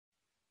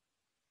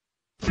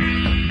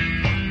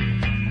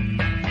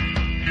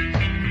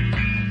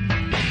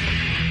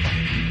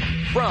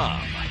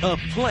A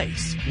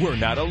place we're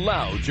not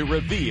allowed to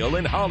reveal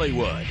in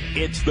Hollywood.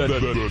 It's the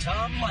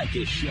Tom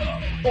Leykis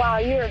Show. Wow,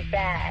 you're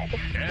bad.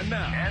 And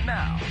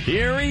now,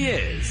 here he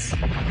is, Tom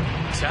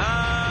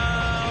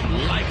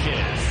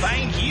Leykis.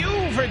 Thank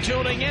you for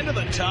tuning into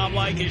the Tom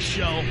Leykis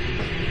Show.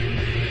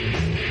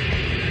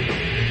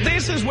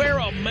 This is where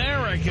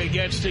America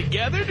gets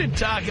together to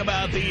talk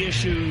about the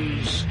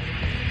issues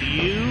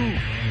you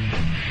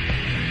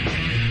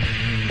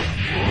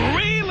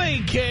really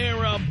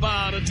care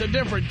about. It's a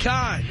different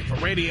kind of a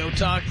radio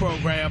talk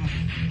program.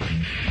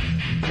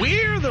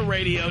 We're the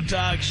radio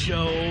talk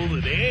show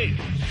that is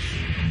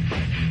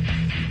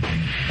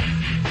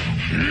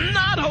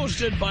not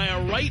hosted by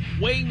a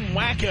right-wing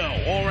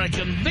wacko or a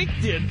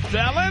convicted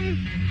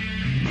felon.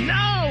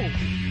 No!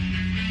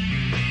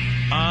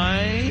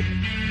 I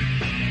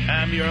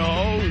am your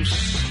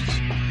host.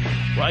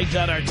 Write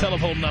down our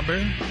telephone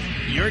number.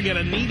 You're going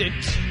to need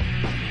it.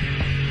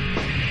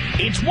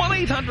 It's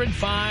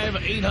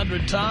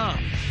 1-800-5800-TOM.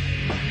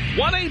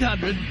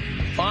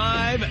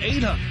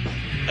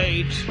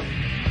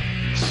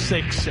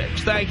 1-800-5800-866.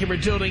 Thank you for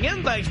tuning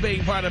in. Thanks for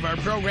being part of our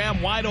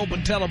program. Wide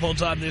open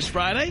telephones on this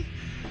Friday.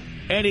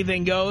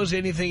 Anything goes,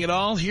 anything at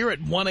all, here at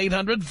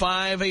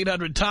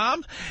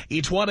 1-800-5800-TOM.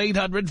 It's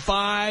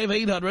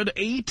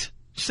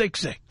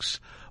 1-800-5800-866.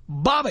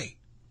 Bobby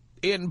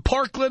in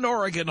Portland,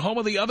 Oregon, home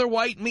of the other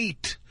white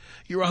meat.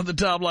 You're on the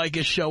Tom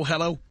Leykis Show.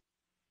 Hello.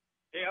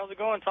 Hey, how's it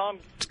going, Tom?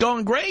 It's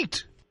going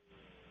great.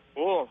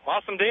 Cool.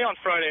 Awesome day on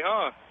Friday,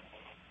 huh?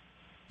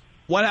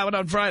 What happened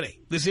on Friday?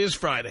 This is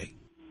Friday.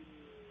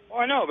 Oh,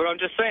 I know, but I'm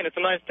just saying, it's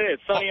a nice day.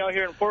 It's sunny out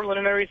here in Portland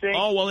and everything.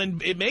 Oh, well,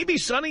 it may be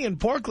sunny in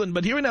Portland,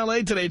 but here in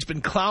L.A. today it's been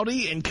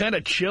cloudy and kind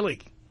of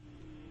chilly.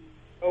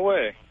 No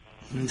way.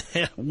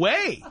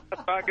 Way.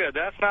 That's not good.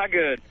 That's not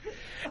good.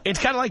 It's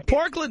kind of like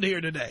Portland here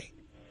today,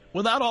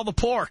 without all the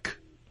pork.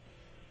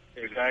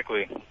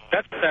 Exactly.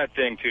 That's a sad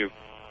thing, too.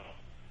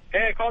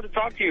 Hey, I called to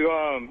talk to you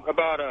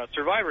about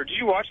Survivor. Did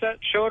you watch that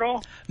show at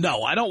all?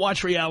 No, I don't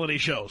watch reality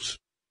shows.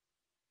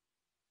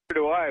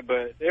 Neither do I,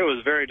 but it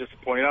was very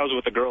disappointing. I was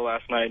with a girl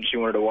last night, and she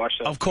wanted to watch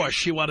that. Of course,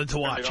 she wanted to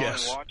watch,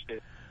 yes. And watched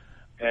it.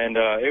 And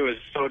it was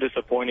so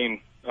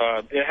disappointing.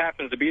 It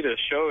happens to be the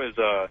show is,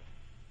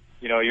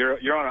 you know,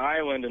 you're on an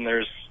island, and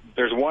there's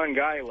one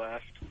guy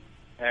left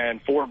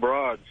and 4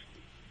 broads.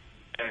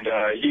 And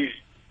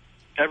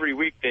every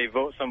week they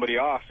vote somebody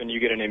off, and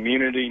you get an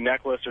immunity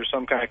necklace or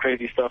some kind of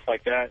crazy stuff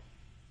like that.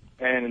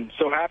 And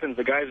so happens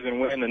the guy's been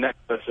winning the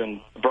necklace,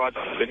 and the broads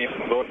have been able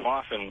to vote him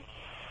off and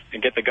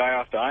get the guy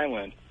off the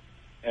island.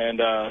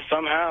 And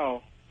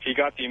somehow he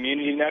got the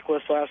immunity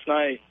necklace last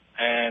night,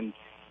 and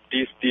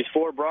these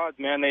 4 broads,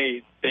 man,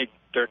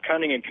 they're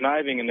cunning and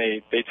conniving, and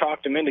they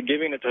talked him into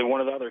giving it to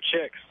one of the other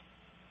chicks.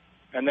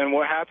 And then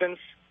what happens?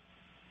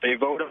 They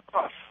vote him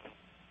off.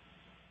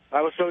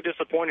 I was so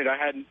disappointed.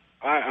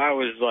 I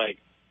was like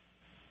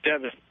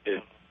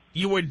devastated.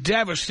 You were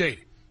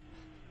devastated.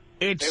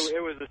 It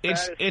was the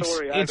saddest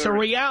story it's a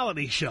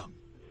reality show.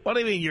 What do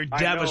you mean you're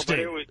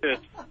devastated? I know, but it was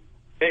just,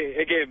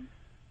 it gave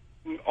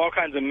all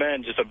kinds of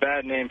men just a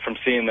bad name from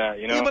seeing that,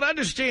 you know? Yeah, but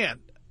understand,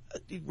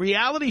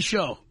 reality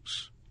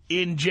shows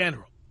in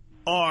general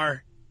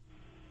are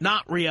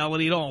not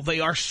reality at all. They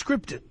are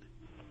scripted.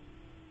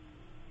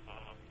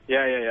 Yeah,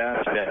 I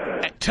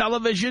understand.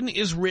 Television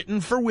is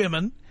written for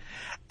women,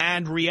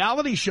 and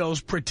reality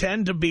shows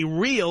pretend to be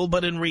real,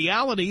 but in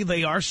reality,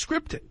 they are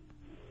scripted.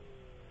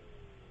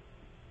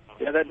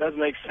 Yeah, that does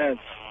make sense.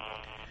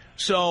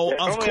 So,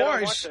 yeah, of course...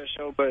 I watched that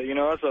show, but, you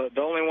know, that's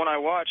the only one I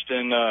watched,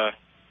 and,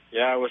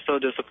 yeah, I was so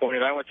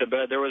disappointed. I went to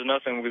bed. There was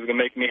nothing that was going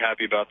to make me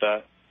happy about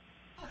that.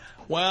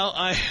 Well,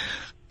 I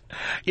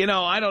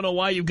don't know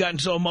why you've gotten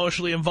so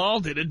emotionally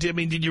involved in it. I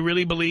mean, did you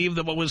really believe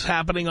that what was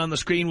happening on the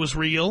screen was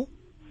real?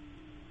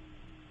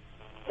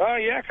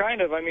 Yeah,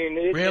 kind of. I mean,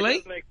 really?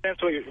 It does make sense.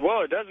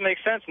 It does make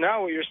sense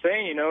now what you're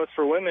saying. You know, it's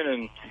for women,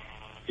 and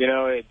you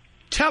know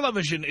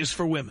television is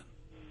for women.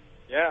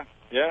 Yeah,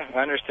 I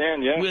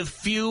understand. Yeah, with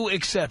few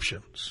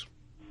exceptions.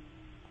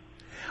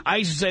 I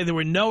used to say there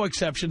were no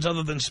exceptions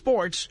other than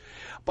sports,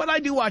 but I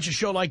do watch a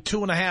show like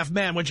 2.5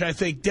 Men, which I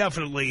think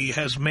definitely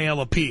has male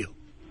appeal.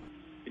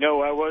 You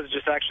know, I was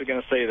just actually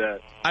going to say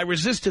that. I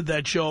resisted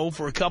that show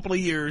for a couple of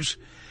years.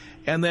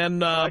 And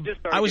then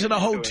I was in a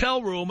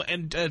hotel room,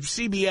 and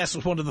CBS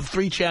was one of the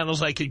 3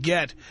 channels I could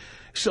get.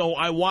 So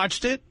I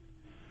watched it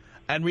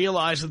and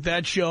realized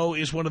that show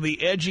is one of the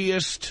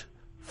edgiest,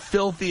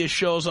 filthiest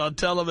shows on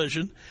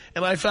television.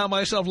 And I found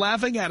myself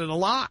laughing at it a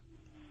lot.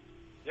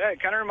 Yeah,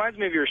 it kind of reminds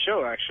me of your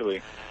show,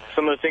 actually.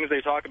 Some of the things they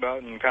talk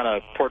about and kind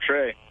of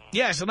portray.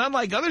 Yes, and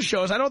unlike other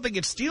shows, I don't think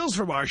it steals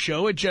from our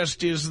show. It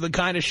just is the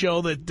kind of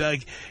show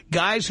that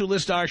guys who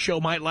listen to our show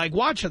might like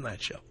watching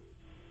that show.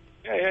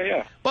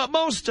 Yeah. But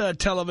most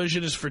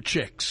television is for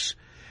chicks.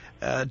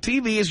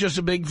 TV is just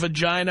a big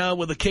vagina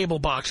with a cable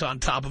box on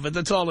top of it.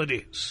 That's all it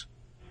is.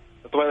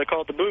 That's why they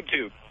call it the boob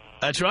tube.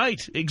 That's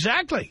right.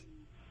 Exactly.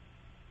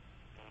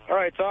 All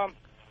right, Tom.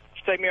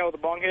 You take me out with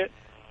a bong hit?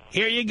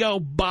 Here you go,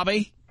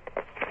 Bobby.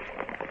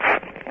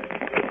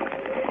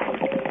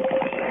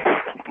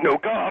 No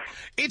golf.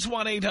 It's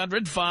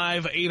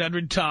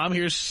 1-800-5800-TOM.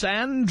 Here's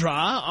Sandra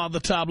on the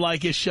Tom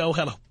Leykis show.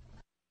 Hello.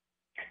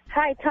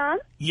 Hi, Tom.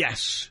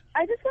 Yes.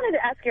 I just wanted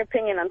to ask your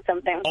opinion on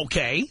something.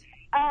 Okay.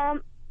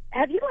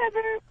 Have you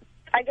ever,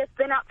 I guess,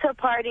 been out to a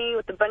party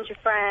with a bunch of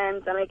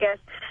friends, and I guess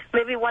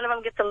maybe one of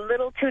them gets a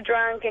little too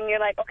drunk, and you're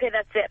like, okay,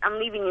 that's it, I'm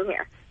leaving you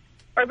here.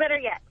 Or better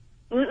yet,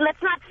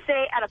 let's not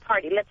say at a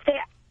party. Let's say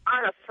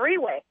on a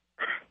freeway.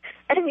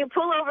 And you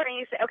pull over and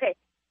you say, okay,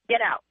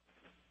 get out.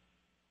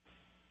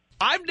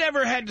 I've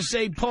never had to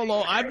say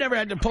I've never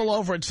had to pull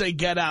over and say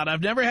get out.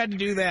 I've never had to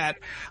do that.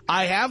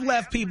 I have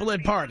left people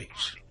at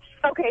parties.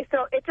 Okay,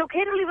 so it's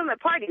okay to leave them at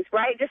parties,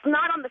 right? Just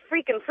not on the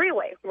freaking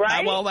freeway,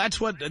 right? Well, that's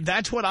what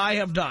I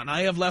have done.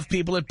 I have left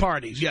people at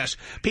parties, yes.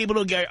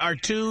 People who are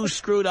too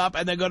screwed up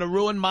and they're going to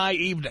ruin my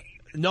evening.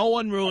 No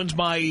one ruins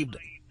my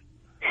evening.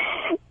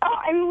 Oh,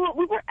 I mean,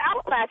 we were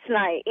out last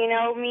night, you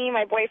know, me,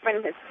 my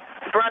boyfriend, his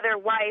brother,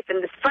 wife,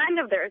 and this friend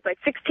of theirs, like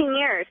 16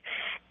 years.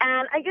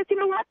 And I guess, you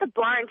know, we're at the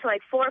bar until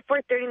like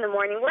 4:30 in the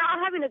morning. We're all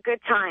having a good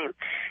time.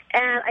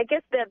 And I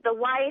guess the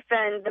wife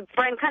and the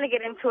friend kind of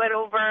get into it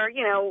over,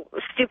 you know,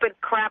 stupid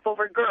crap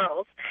over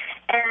girls.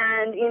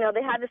 And, you know,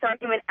 they had this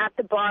argument at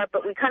the bar,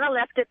 but we kind of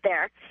left it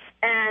there.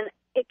 And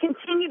it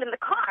continued in the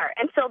car.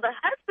 And so the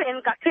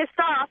husband got pissed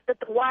off that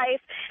the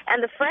wife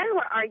and the friend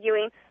were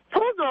arguing,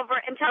 pulls over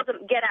and tells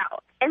them, get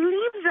out, and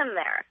leaves them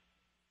there.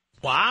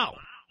 Wow.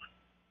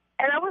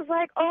 And I was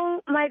like,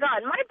 oh, my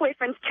God, my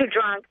boyfriend's too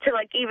drunk to,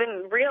 like,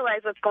 even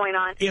realize what's going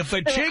on. If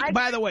a chick,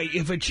 by the way,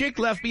 if a chick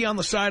left me on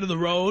the side of the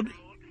road,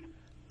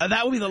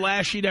 that would be the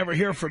last she'd ever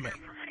hear from me.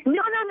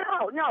 No.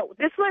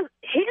 This was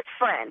his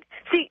friend.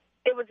 See,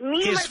 it was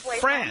me and my boyfriend. His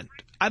friend?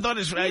 I thought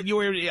you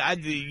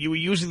were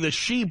using the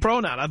she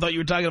pronoun. I thought you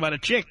were talking about a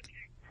chick.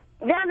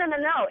 No.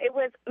 It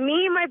was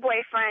me and my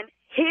boyfriend,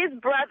 his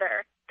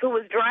brother, who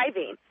was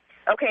driving.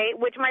 Okay,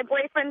 which my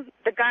boyfriend,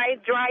 the guy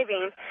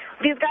driving,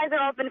 these guys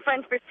have all been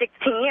friends for 16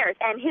 years,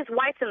 and his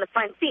wife's in the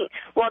front seat.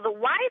 Well, the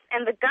wife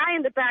and the guy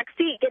in the back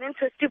seat get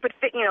into a stupid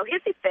fit, you know,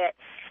 hissy fit,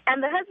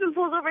 and the husband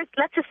pulls over,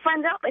 lets his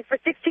friend out, like, for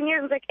 16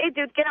 years, and is like, hey,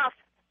 dude, get off.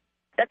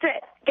 That's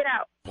it. Get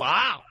out.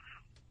 Wow.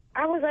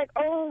 I was like,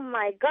 oh,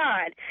 my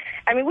God.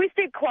 I mean, we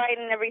stayed quiet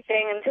and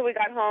everything until we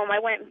got home.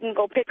 I went and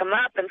go pick him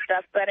up and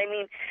stuff, but, I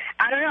mean,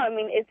 I don't know.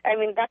 I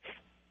mean, that's...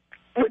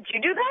 Would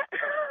you do that?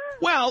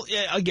 Well,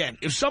 again,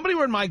 if somebody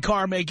were in my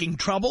car making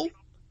trouble,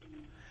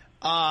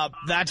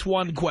 that's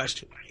one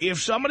question. If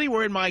somebody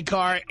were in my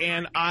car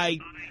and I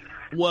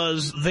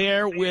was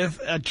there with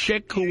a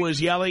chick who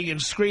was yelling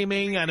and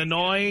screaming and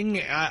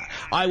annoying,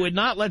 I would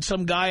not let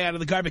some guy out of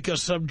the car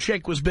because some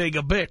chick was being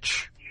a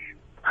bitch.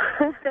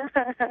 All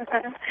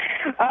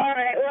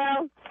right,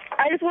 well,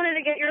 I just wanted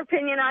to get your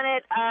opinion on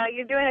it.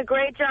 You're doing a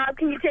great job.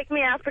 Can you take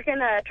me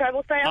African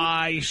tribal style?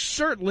 I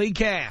certainly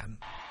can.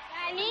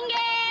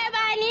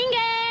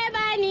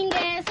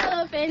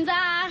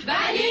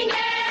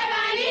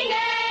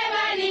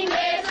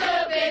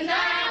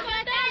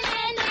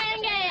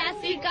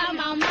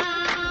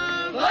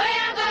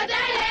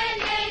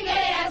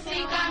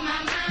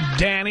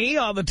 Danny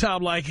on the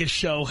Tom Leykis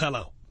show.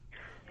 Hello.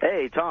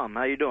 Hey, Tom.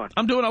 How you doing?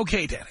 I'm doing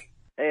okay, Danny.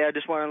 Hey, I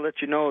just want to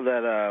let you know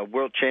that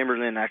Wilt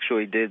Chamberlain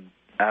actually did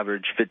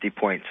average 50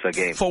 points a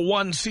game. For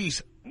one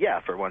season.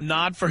 Yeah, for one season.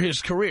 Not for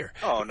his career.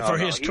 Oh, no, For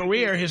his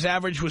career, his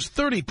average was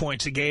 30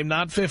 points a game,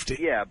 not 50.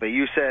 Yeah, but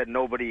you said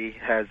nobody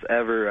has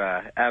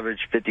ever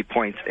averaged 50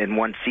 points in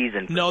one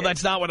season. No,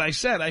 that's not what I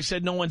said. I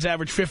said no one's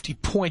averaged 50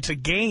 points a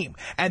game,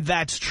 and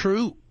that's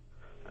true.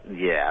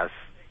 Yes.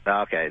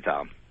 Okay,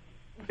 Tom.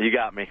 You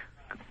got me.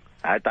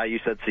 I thought you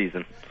said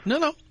season.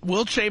 No.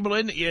 Wilt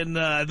Chamberlain in,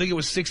 I think it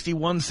was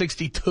 61,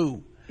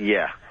 62.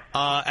 Yeah.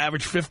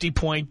 Averaged 50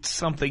 point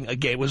something a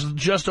game. It was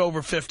just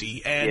over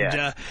 50.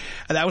 And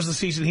that was the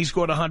season he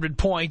scored 100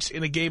 points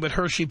in a game at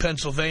Hershey,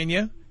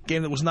 Pennsylvania.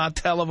 Game that was not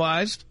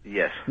televised.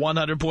 Yes.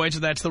 100 points,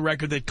 and that's the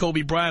record that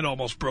Kobe Bryant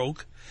almost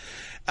broke.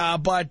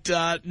 But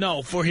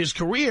no, for his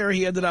career,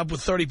 he ended up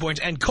with 30 points.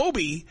 And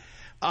Kobe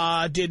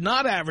did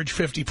not average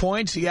 50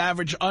 points. He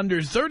averaged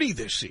under 30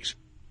 this season.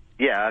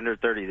 Yeah, under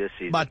 30 this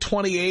season. About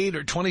 28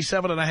 or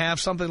 27 and a half,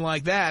 something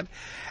like that,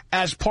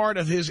 as part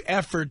of his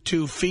effort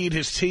to feed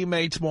his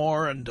teammates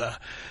more and,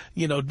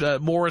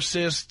 more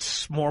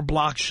assists, more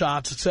block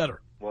shots, etc.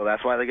 Well,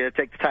 that's why they're going to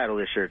take the title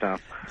this year,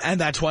 Tom.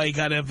 And that's why he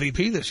got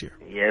MVP this year.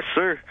 Yes,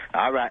 sir.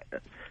 All right.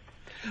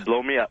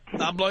 Blow me up.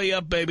 I'll blow you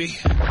up, baby.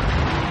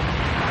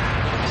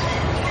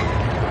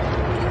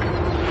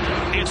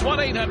 It's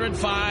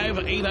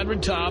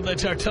 1-800-5800-TOM.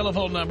 That's our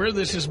telephone number.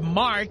 This is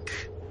Mark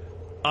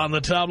on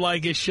the Tom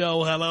Leykis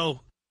show. Hello.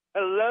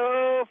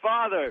 Hello,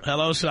 Father.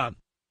 Hello, son.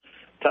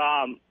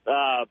 Tom,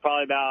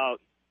 probably about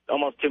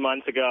almost 2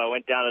 months ago, I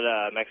went down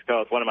to Mexico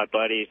with one of my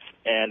buddies,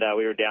 and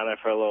we were down there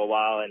for a little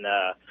while, and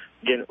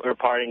we were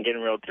partying,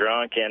 getting real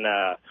drunk, and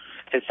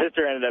his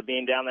sister ended up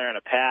being down there on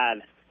a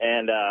pad,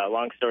 and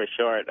long story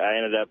short, I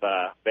ended up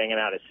banging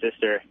out his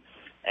sister,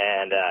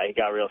 and he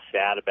got real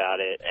sad about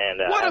it.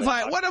 And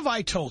what have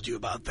I told you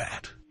about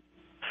that?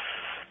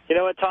 You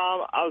know what,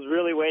 Tom? I was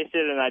really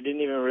wasted, and I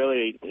didn't even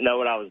really know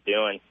what I was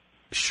doing.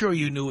 Sure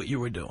you knew what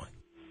you were doing.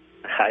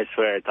 I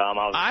swear, Tom.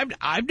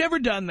 I've never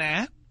done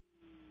that.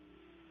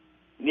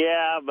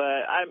 Yeah, but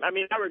I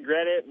mean, I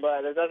regret it,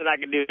 but there's nothing I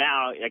can do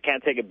now. I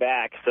can't take it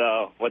back,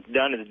 so what's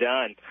done is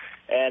done.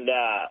 And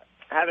I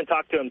haven't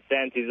talked to him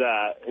since. He's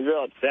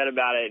real upset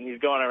about it, and he's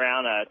going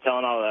around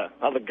telling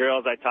all the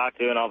girls I talked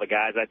to and all the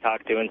guys I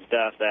talked to and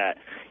stuff that,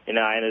 you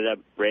know, I ended up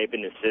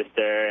raping his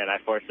sister, and I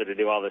forced her to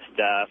do all this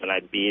stuff, and I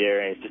beat her,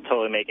 and he's just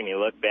totally making me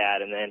look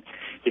bad. And then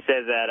he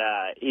says that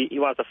he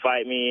wants to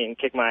fight me and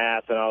kick my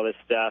ass and all this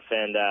stuff,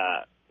 and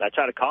I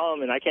try to call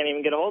him, and I can't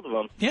even get a hold of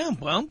him. Yeah,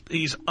 well,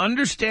 he's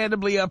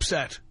understandably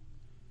upset.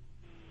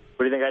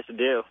 What do you think I should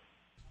do?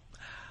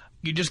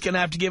 You're just going to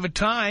have to give it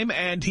time,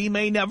 and he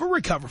may never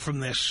recover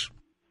from this.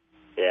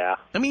 Yeah.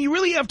 I mean, you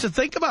really have to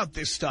think about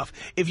this stuff.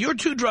 If you're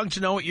too drunk to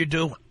know what you're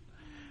doing,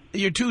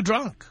 you're too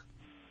drunk.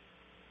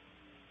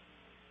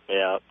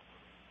 Yeah.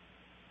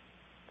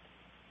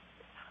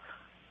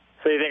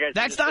 So you think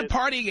That's not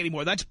partying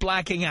anymore. That's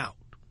blacking out.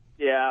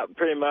 Yeah,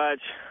 pretty much.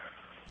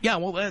 Yeah,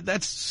 well,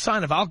 that's a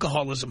sign of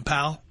alcoholism,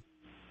 pal.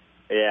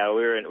 Yeah,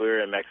 we were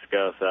in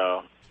Mexico,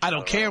 so... I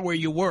don't care where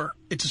you were.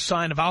 It's a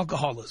sign of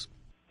alcoholism.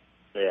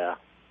 Yeah.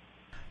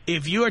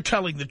 If you are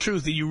telling the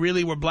truth that you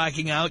really were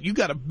blacking out, you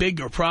got a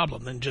bigger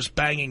problem than just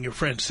banging your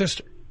friend's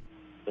sister.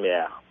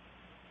 Yeah.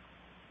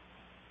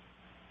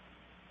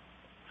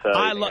 So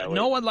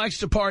no one likes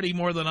to party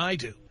more than I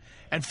do.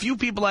 And few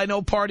people I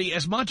know party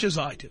as much as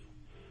I do.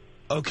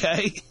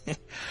 Okay?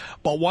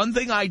 But one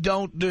thing I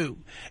don't do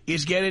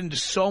is get into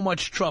so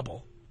much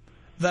trouble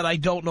that I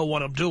don't know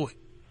what I'm doing.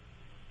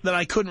 That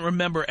I couldn't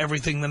remember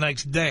everything the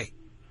next day.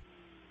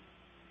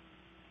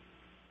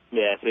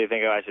 Yeah, so you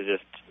think I should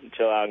just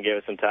chill out and give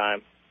it some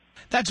time?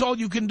 That's all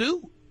you can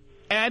do.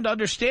 And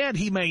understand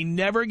he may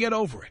never get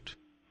over it.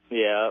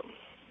 Yeah.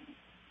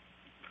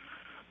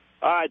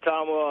 All right,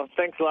 Tom, well,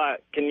 thanks a lot.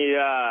 Can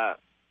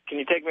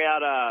you take me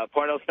out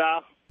porno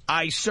style?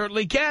 I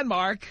certainly can,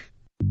 Mark.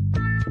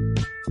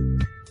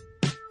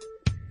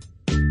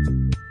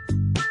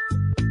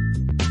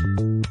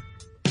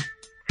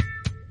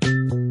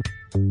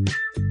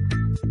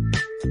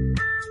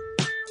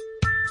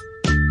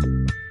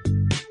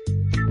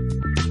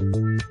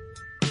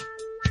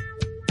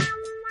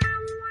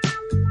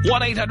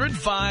 One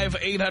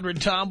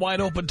 800-5800-TOM. Wide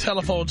open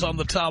telephones on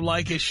the Tom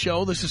Leykis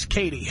show. This is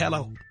Katie.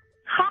 Hello.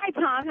 Hi,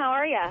 Tom. How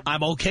are you?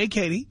 I'm okay,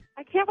 Katie.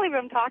 I can't believe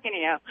I'm talking to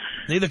you.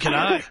 Neither can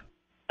I.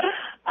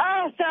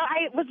 So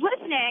I was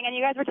listening, and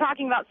you guys were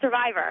talking about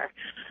Survivor.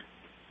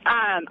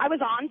 I was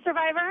on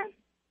Survivor,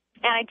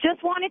 and I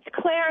just wanted to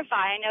clarify.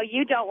 I know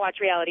you don't watch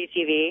reality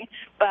TV,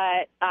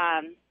 but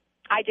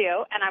I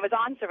do, and I was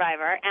on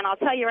Survivor, and I'll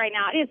tell you right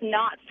now, it is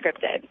not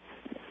scripted.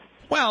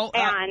 Well,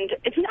 and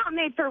it's not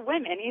made for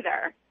women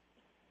either.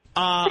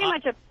 Pretty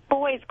much a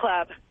boys'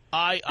 club.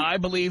 I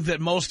believe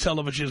that most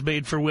television is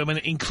made for women,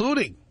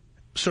 including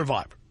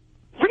Survivor.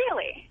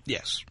 Really?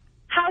 Yes.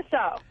 How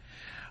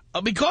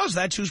so? Because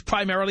that's who's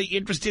primarily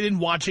interested in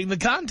watching the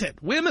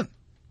content. Women.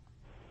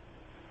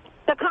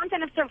 The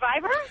content of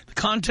Survivor? The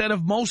content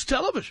of most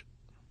television.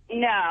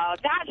 No,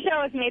 that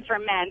show is made for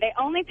men. They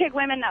only pick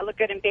women that look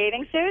good in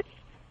bathing suits.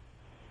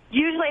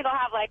 Usually they'll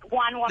have, like,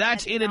 one woman.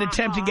 That's in an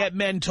attempt to get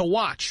men to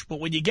watch. But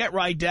when you get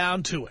right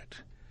down to it,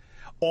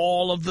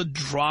 all of the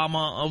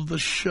drama of the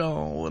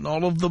show and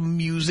all of the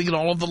music and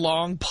all of the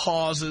long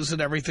pauses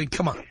and everything,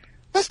 come on.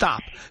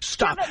 Stop.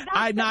 Stop. Yeah,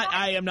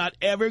 I am not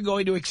ever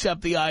going to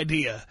accept the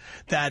idea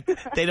that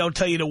they don't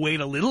tell you to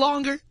wait a little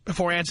longer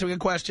before answering a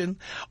question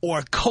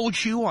or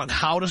coach you on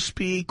how to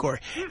speak or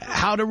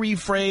how to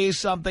rephrase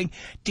something.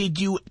 Did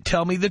you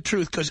tell me the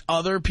truth? Because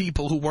other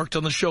people who worked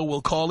on the show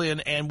will call in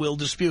and will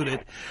dispute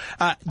it.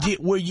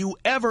 Were you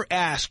ever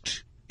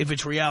asked, if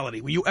it's reality,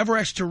 were you ever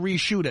asked to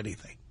reshoot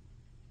anything?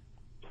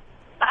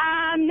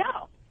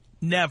 No.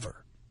 Never.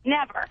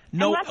 Never.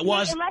 No,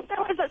 unless there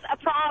was a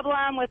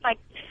problem with, like,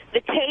 the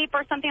tape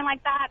or something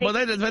like that. Well,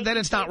 then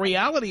it's not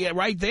reality.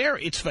 Right there,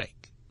 it's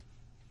fake.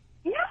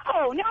 No.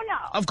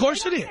 Of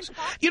course it is.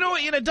 You know,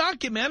 in a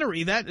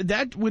documentary,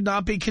 that would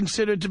not be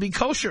considered to be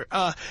kosher.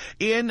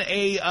 In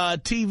a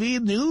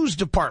TV news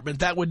department,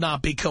 that would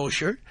not be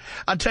kosher.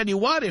 I'll tell you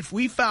what, if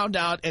we found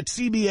out at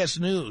CBS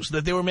News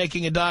that they were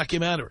making a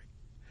documentary,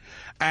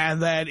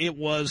 and that it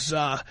was,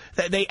 that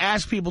they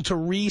asked people to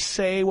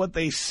re-say what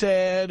they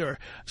said or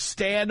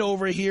stand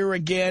over here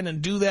again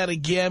and do that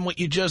again, what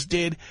you just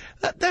did,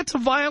 that's a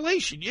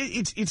violation.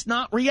 It's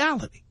not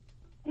reality.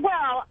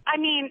 Well,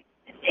 I mean,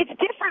 it's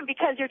different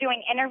because you're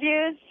doing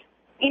interviews,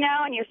 you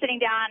know, and you're sitting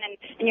down and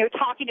you're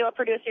talking to a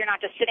producer. You're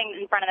not just sitting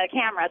in front of the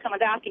camera.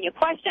 Someone's asking you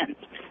questions.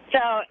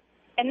 So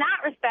in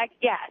that respect,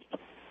 yes.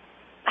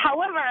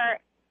 However,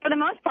 for the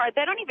most part,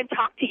 they don't even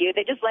talk to you.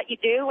 They just let you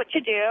do what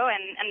you do,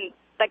 and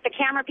like the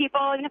camera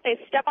people, even if they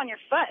step on your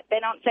foot,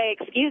 they don't say,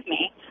 excuse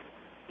me.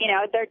 You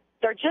know,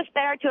 they're just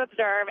there to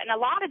observe. And a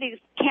lot of these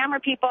camera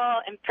people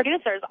and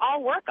producers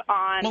all work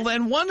on... Well,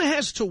 then one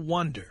has to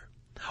wonder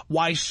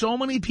why so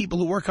many people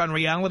who work on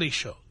reality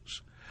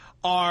shows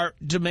are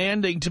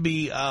demanding to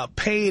be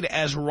paid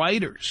as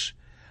writers,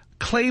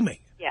 claiming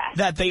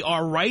that they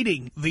are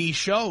writing these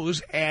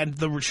shows, and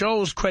the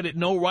shows credit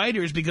no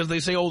writers because they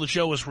say, oh, the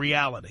show is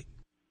reality.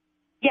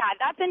 Yeah,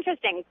 that's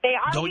interesting. They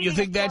are. Don't you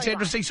think that's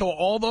interesting? So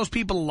all those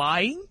people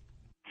lying?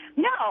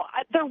 No,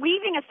 they're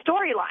weaving a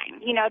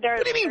storyline. You know,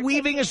 What do you mean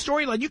weaving a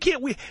storyline? You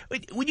can't.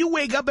 When you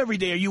wake up every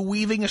day, are you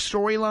weaving a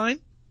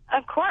storyline?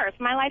 Of course,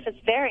 my life is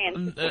very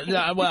interesting.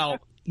 Well,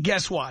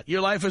 guess what?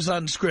 Your life is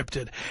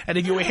unscripted. And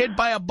if you were hit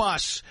by a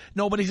bus,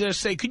 nobody's going to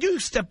say, could you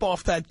step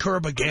off that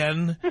curb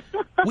again?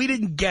 We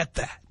didn't get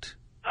that.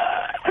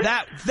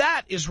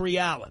 That is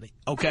reality,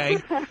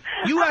 okay?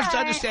 You have to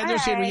understand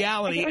there's a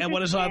reality and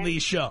what is on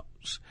these shows.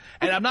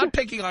 And I'm not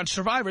picking on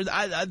Survivor.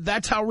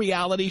 That's how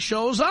reality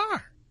shows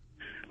are.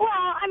 Well,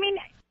 I mean,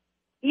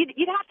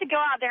 you'd have to go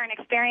out there and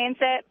experience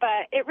it,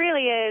 but it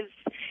really is.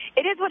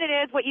 It is what it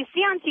is. What you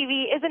see on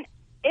TV isn't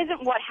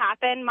what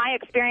happened. My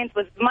experience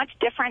was much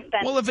different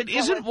than... Well, if it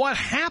isn't what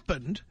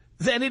happened,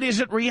 then it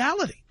isn't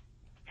reality.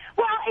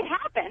 Well, it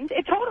happened.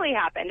 It totally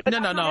happened. But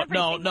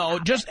No.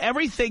 Just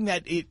everything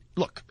that...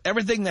 Look,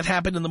 everything that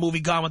happened in the movie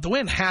Gone with the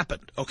Wind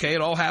happened, okay?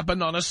 It all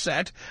happened on a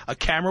set. A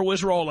camera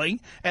was rolling,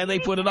 and they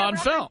put it on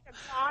film.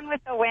 Gone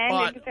with the Wind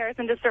in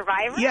comparison to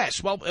Survivor?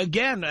 Yes. Well,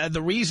 again,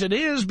 the reason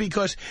is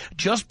because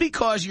just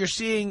because you're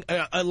seeing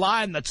a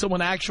line that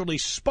someone actually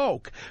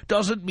spoke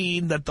doesn't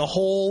mean that the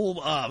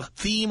whole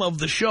theme of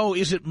the show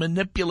isn't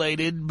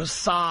manipulated,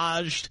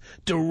 massaged,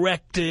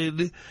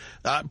 directed,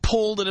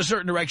 pulled in a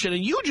certain direction.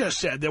 And you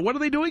just said that. What are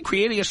they doing?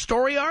 Creating a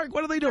story arc?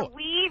 What are they doing?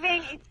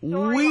 Weaving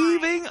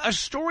a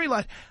storyline.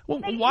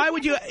 Well, why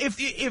would you, if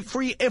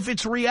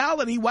it's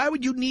reality, why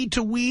would you need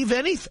to weave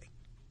anything?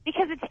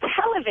 Because it's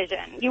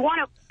television.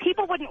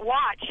 People wouldn't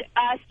watch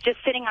us just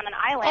sitting on an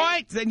island. All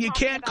right, then you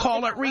can't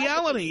call it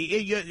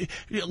reality.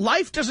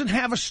 Life doesn't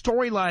have a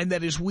storyline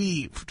that is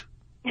weaved.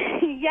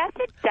 Yes,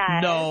 it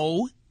does.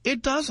 No,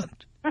 it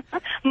doesn't.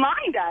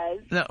 Mine does.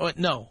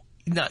 No,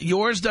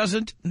 yours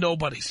doesn't.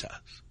 Nobody's does.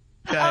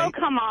 Okay. Oh,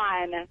 come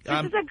on.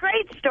 This is a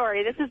great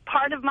story. This is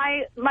part of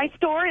my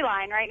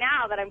storyline right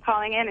now that I'm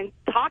calling in and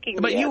talking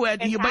to you.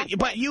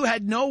 But you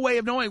had no way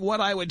of knowing what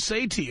I would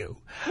say to you.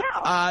 No.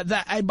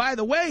 And by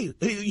the way,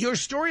 your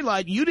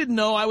storyline, you didn't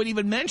know I would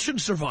even mention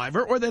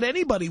Survivor or that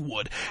anybody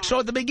would. So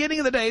at the beginning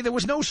of the day, there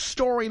was no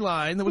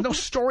storyline. There was no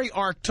story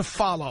arc to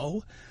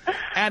follow.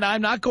 And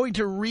I'm not going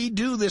to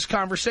redo this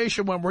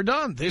conversation when we're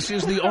done. This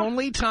is the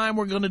only time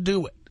we're going to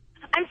do it.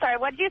 I'm sorry,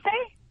 what did you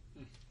say?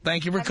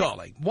 Thank you for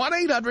calling.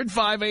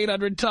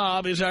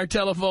 1-800-5800-TOM is our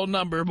telephone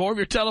number. More of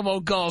your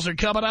telephone calls are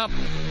coming up.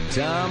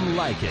 Tom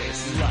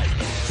Leykis.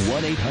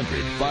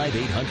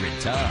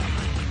 1-800-5800-TOM.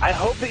 I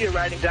hope that you're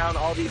writing down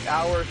all these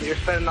hours that you're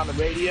spending on the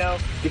radio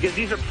because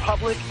these are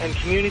public and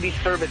community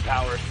service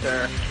hours,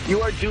 sir.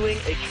 You are doing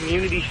a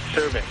community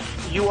service.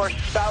 You are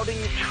spouting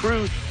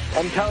truth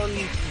and telling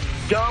these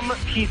dumb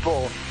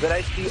people that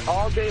I see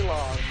all day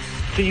long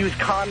to use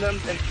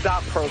condoms and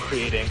stop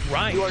procreating.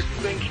 Right. You are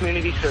doing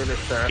community service,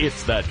 sir.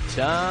 It's the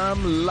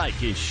Tom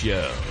Leykis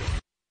Show.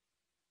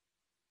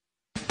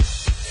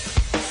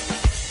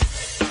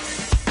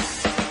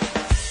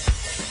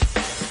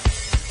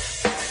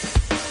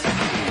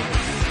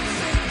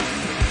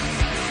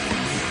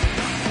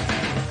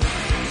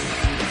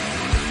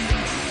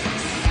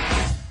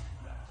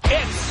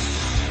 It's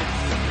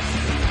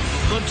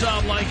the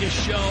Tom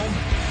Leykis Show.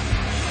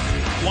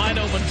 Wide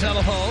open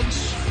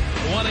telephones.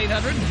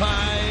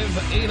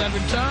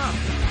 1-800-5800-TOM.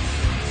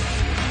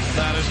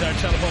 That is our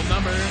telephone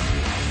number.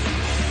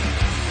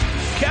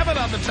 Kevin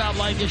on the Tom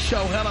Leykis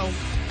Show. Hello.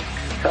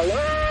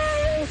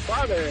 Hello,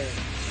 Father.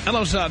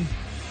 Hello, son.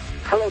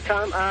 Hello,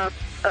 Tom. A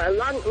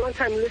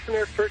long-time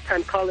listener,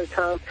 first-time caller,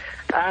 Tom.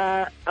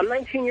 I'm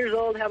 19 years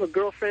old, have a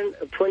girlfriend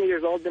of 20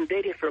 years old, been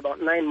dating for about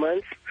 9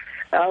 months.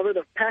 Over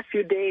the past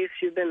few days,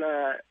 she's been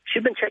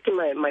checking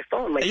my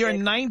phone. You're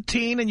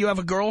 19 and you have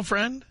a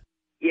girlfriend?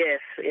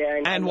 Yes,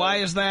 yeah. And why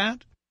is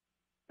that?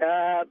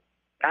 I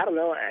don't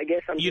know. I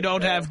guess I'm. You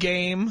don't have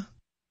game?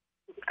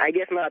 I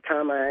guess not,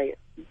 Tom. I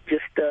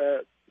just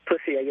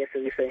pussy, I guess,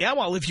 as you say. Yeah,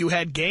 well, if you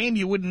had game,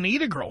 you wouldn't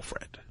need a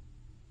girlfriend.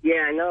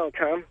 Yeah, I know,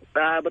 Tom.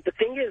 But the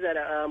thing is that,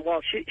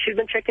 she's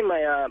been checking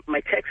my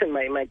texts and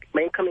my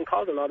incoming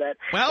calls and all that.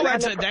 Well,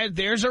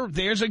 there's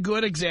a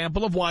good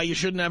example of why you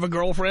shouldn't have a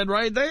girlfriend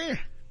right there.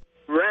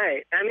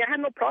 Right. I mean, I had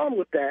no problem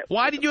with that.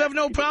 Why did you have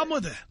no problem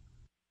with it?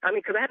 I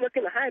mean, because I had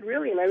nothing to hide,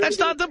 really. And That's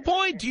not the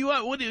point.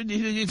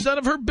 It's none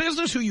of her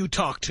business who you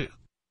talk to.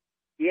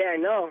 Yeah, I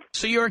know.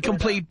 So you're a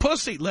complete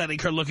pussy letting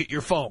her look at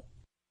your phone.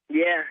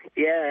 Yeah,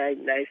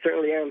 I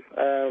certainly am.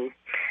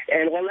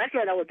 And last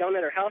night I was down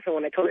at her house, and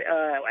when I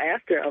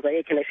asked her, I was like,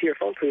 "Hey, can I see your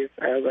phone, please?"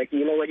 I was like,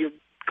 "You know what? You've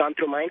gone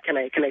through mine. Can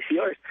I see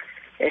yours?"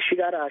 And she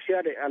got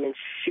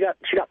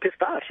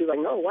pissed off. She was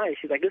like, "No, why?"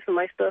 She's like, "This is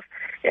my stuff,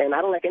 and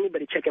I don't like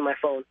anybody checking my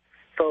phone."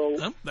 So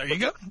there you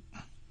go.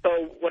 So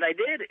what I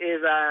did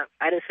is I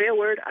didn't say a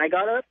word. I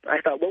got up.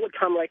 I thought, what would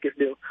Tom Leykis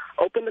do?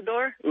 Open the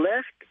door,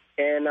 left,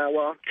 and,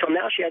 till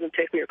now she hasn't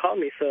texted me or called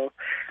me. So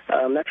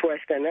that's where I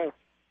stand now.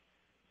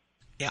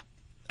 Yeah.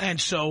 And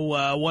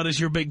so what is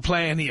your big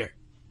plan here?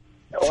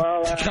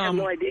 Well, I have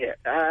no idea.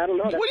 I don't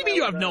know. What do you mean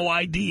you have no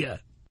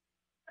idea?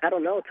 I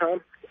don't know,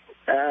 Tom.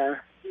 I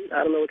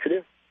don't know what to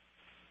do.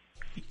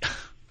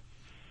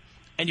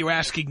 And you're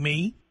asking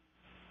me?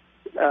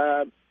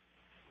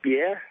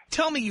 Yeah.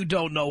 Tell me you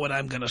don't know what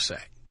I'm going to say.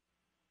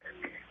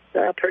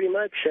 Pretty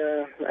much.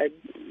 I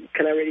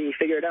can already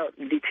figure it out.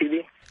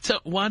 DTV. So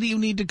why do you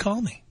need to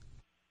call me?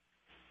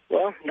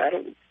 Well, I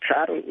don't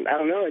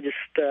know. I just.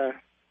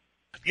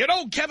 You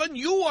know, Kevin,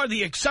 you are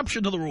the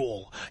exception to the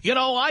rule. You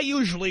know, I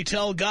usually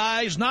tell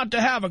guys not to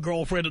have a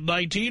girlfriend at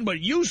 19, but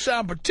you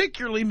sound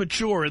particularly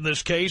mature in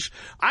this case.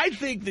 I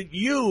think that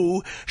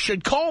you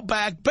should call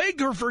back,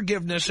 beg her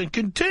forgiveness, and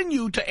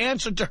continue to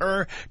answer to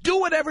her, do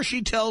whatever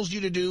she tells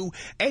you to do,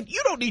 and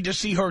you don't need to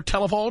see her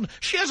telephone.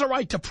 She has a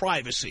right to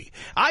privacy.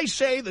 I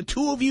say the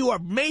two of you are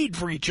made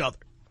for each other.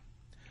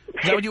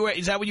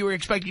 Is that what you were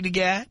expecting to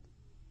get?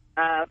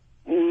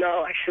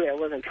 No, actually I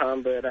wasn't,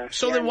 Tom, but...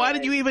 So then why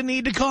did you even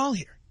need to call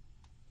here?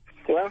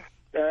 Well,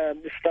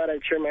 just thought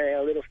I'd share my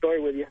little story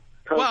with you.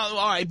 Tom. Well,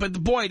 all right, but the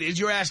point is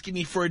you're asking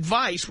me for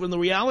advice when the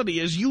reality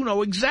is you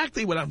know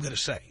exactly what I'm going to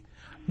say.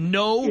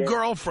 No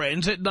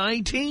girlfriends at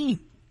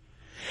 19.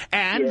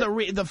 And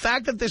the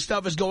fact that this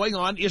stuff is going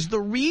on is the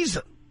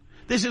reason.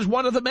 This is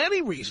one of the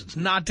many reasons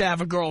not to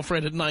have a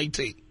girlfriend at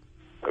 19.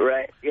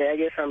 Right. Yeah, I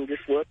guess I'm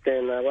just whooped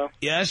and, well...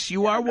 Yes,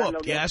 you are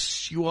whooped.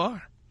 Yes, you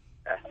are.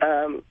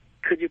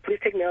 Could you please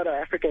take me out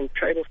African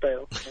tribal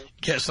style?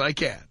 Yes, I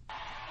can.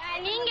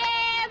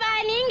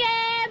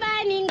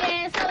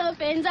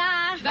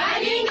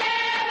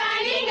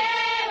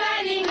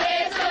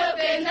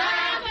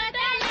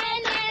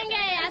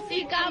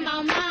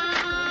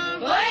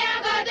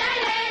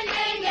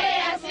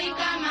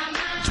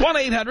 It's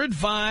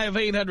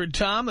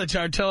 1-800-5800-TOM. That's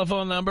our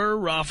telephone number.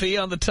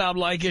 Rafi on the Tom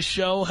Leykis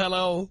show.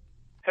 Hello.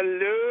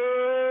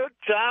 Hello,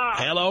 Tom.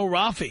 Hello,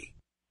 Rafi.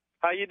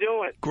 How you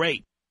doing?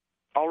 Great.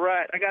 All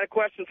right, I got a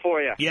question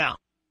for you. Yeah.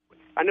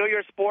 I know you're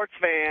a sports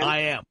fan. I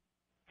am.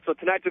 So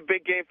tonight's a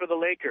big game for the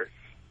Lakers.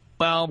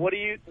 Well, what do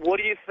you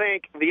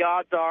think the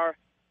odds are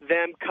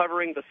them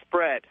covering the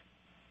spread?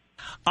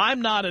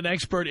 I'm not an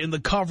expert in the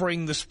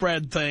covering the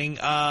spread thing.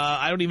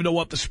 I don't even know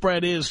what the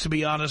spread is, to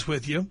be honest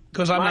with you,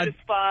 because I'm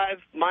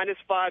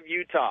 -5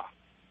 Utah.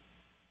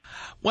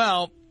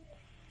 Well,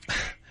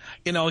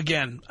 you know,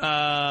 again,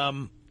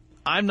 I'm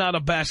not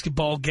a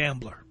basketball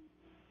gambler.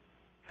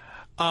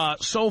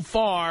 So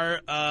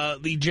far,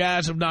 the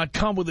Jazz have not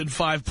come within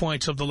 5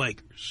 points of the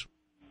Lakers.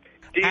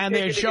 And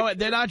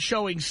they're not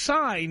showing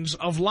signs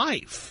of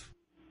life.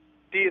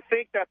 Do you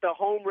think that the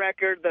home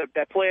record,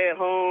 that play at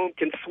home,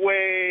 can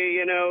sway,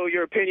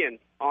 your opinion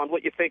on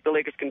what you think the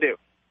Lakers can do?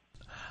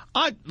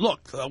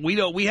 Look,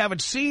 we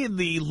haven't seen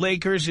the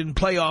Lakers in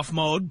playoff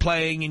mode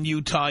playing in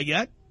Utah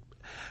yet.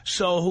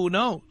 So who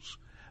knows?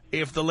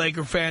 If the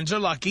Laker fans are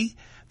lucky,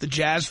 the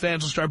Jazz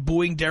fans will start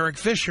booing Derek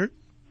Fisher,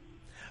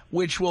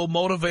 which will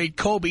motivate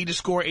Kobe to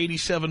score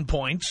 87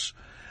 points,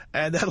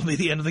 and that'll be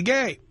the end of the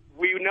game.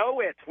 We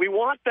know it. We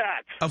want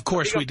that. Of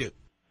course we do.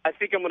 I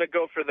think I'm going to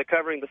go for the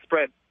covering the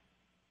spread.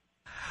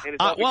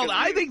 Well,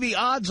 I think the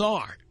odds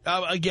are,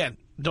 again,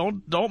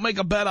 don't make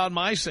a bet on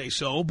my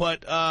say-so,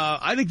 but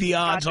I think the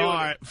odds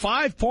are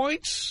 5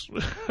 points.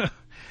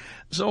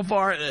 So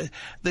far,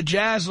 the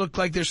Jazz look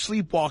like they're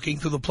sleepwalking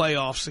through the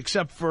playoffs,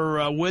 except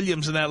for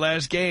Williams in that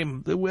last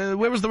game. Where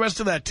was the rest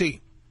of that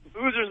team?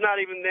 Boozer's not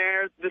even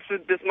there.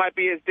 This might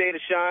be his day to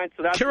shine.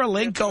 So that's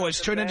Kirilenko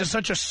has turned into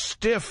such a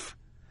stiff.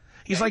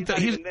 He's like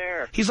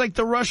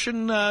the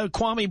Russian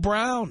Kwame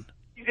Brown.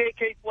 He's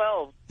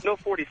AK-12, no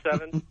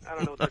 47. I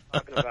don't know what they're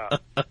talking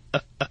about.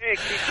 Hey,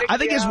 I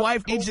think his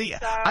wife needs to.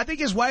 I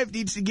think his wife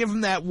needs to give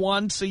him that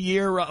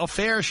once-a-year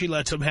affair she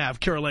lets him have.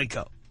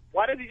 Kirilenko.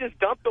 Why does he just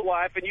dump the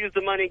wife and use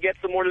the money and get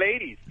some more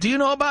ladies? Do you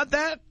know about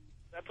that?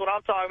 That's what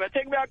I'm talking about.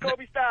 Take me out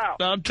Kobe style.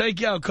 I'll take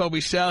you out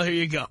Kobe style. Here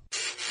you go.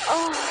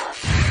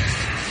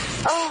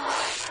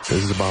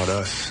 This is about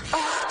us.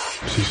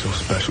 She's so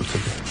special to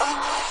me.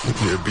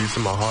 Yeah, it beats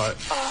in my heart.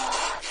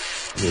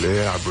 Yeah, the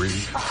air I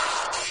breathe.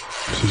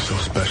 She's so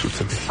special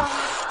to me.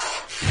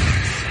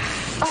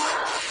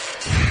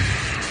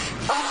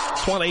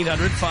 It's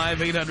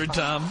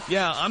 1-800-5800-TOM.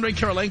 Yeah, Andrei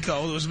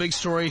Kirilenko, there was a big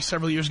story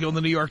several years ago in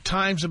the New York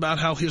Times about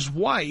how his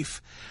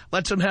wife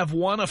lets him have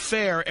one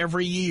affair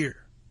every year.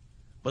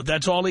 But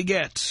that's all he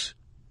gets.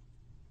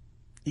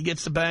 He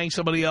gets to bang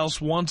somebody else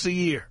once a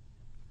year.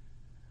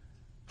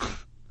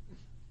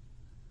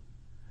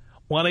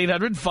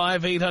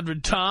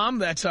 1-800-5800-TOM.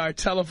 That's our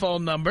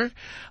telephone number.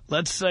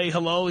 Let's say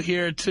hello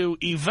here to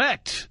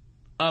Yvette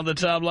on the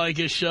Tom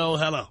Leykis show.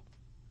 Hello.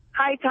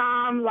 Hi,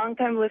 Tom.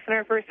 Long-time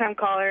listener, first-time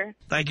caller.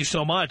 Thank you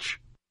so much.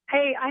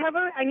 Hey,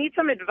 I need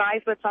some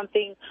advice with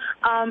something.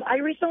 I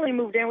recently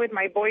moved in with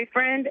my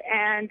boyfriend,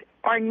 and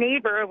our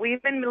neighbor,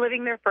 we've been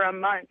living there for a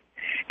month,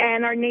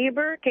 and our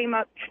neighbor came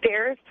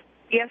upstairs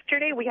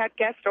yesterday. We had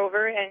guests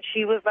over, and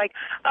she was like,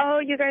 oh,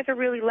 you guys are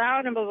really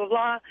loud and blah, blah,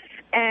 blah.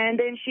 And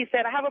then she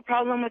said, I have a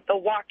problem with the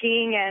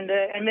walking and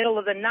the middle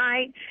of the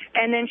night.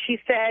 And then she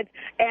said,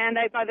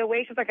 by the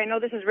way, she's like, I know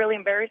this is really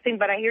embarrassing,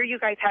 but I hear you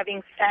guys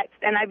having sex,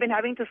 and I've been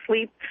having to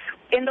sleep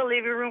in the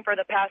living room for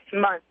the past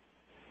month.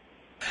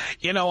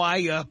 You know,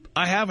 I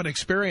have an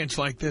experience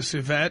like this,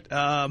 Yvette.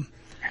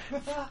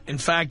 In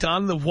fact,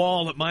 on the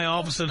wall at my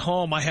office at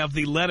home, I have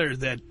the letter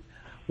that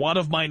one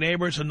of my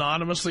neighbors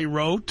anonymously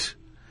wrote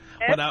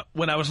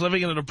when I was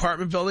living in an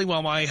apartment building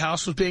while my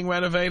house was being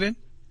renovated.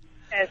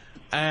 Yes.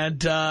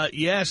 And,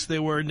 yes,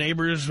 there were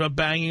neighbors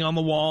banging on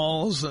the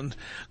walls and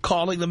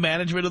calling the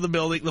management of the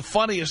building. The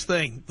funniest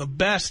thing, the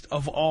best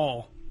of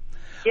all,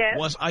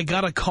 was I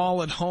got a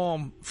call at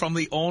home from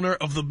the owner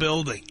of the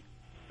building.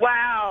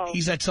 Wow.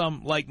 He's at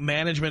some, like,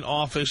 management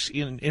office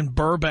in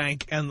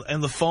Burbank,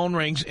 and the phone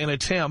rings, and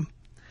it's him.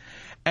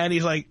 And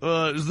he's like,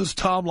 is this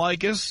Tom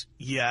Leykis?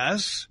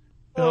 Yes.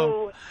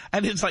 Oh.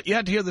 And it's like, you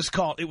had to hear this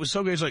call. It was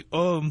so good. He's like,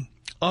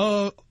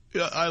 I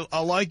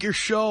like your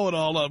show and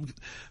all. I'm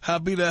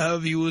happy to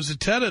have you as a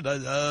tenant.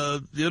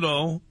 You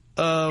know.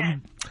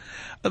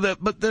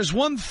 But there's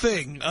one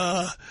thing.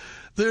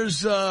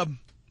 There's,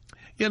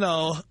 you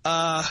know,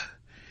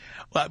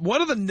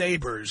 one of the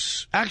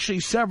neighbors, actually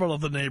several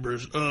of the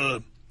neighbors,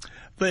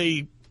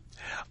 they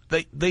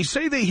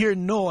say they hear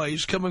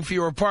noise coming from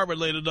your apartment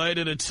late at night,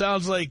 and it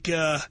sounds like,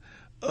 I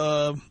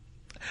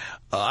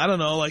don't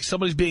know, like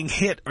somebody's being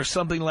hit or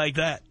something like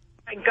that.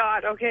 My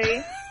God,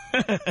 okay.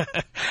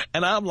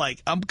 And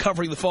I'm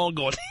covering the phone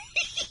going.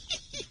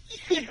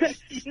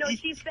 No,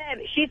 she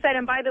said,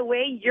 and by the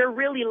way, you're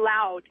really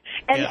loud.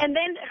 And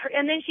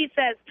then she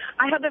says,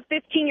 I have a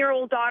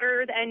 15-year-old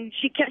daughter, and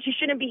she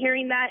shouldn't be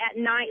hearing that at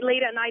night,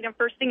 late at night, and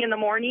first thing in the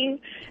morning.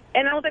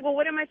 And I was like, well,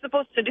 what am I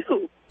supposed to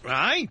do?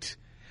 Right.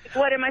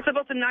 What, am I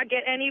supposed to not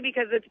get any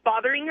because it's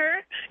bothering her?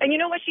 And you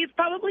know what? She's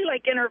probably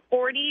like in her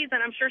 40s,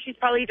 and I'm sure she's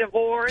probably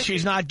divorced.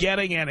 She's not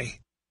getting any.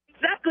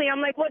 Exactly.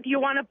 I'm like, what, do you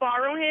want to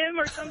borrow him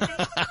or something?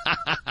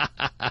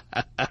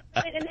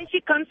 And then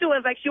she comes to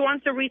us like she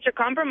wants to reach a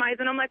compromise.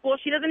 And I'm like, well,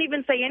 she doesn't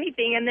even say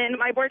anything. And then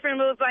my boyfriend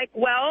was like,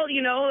 well,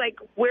 you know, like,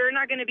 we're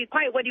not going to be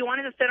quiet. What, do you want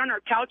us to sit on our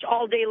couch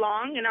all day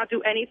long and not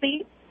do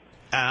anything?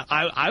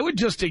 I would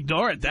just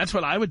ignore it. That's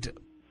what I would do.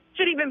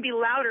 Should even be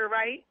louder,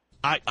 right?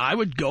 I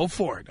would go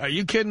for it. Are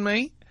you kidding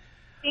me?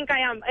 I think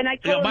I am. And I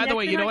told by the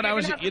way, you know what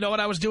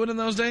I was doing in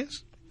those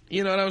days?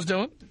 You know what I was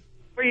doing?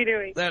 What are you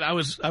doing? That I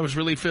was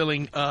really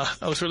feeling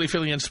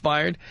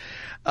inspired.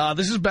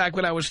 This is back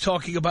when I was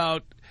talking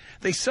about,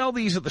 they sell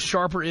these at the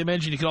Sharper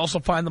Image, and you can also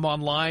find them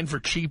online for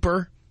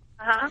cheaper.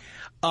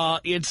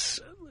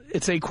 It's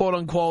a quote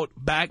unquote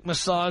back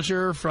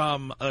massager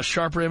from a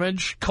Sharper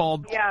Image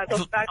called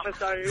those back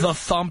massagers. The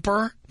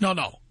Thumper.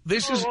 No.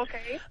 This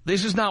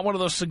is not one of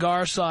those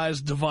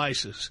cigar-sized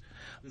devices.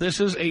 This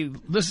is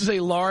a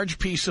large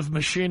piece of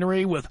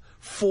machinery with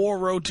 4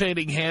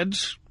 rotating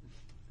heads.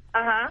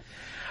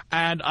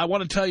 And I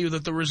want to tell you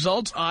that the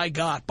results I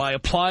got by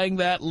applying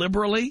that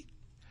liberally,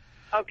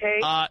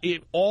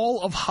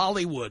 all of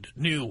Hollywood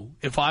knew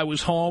if I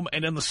was home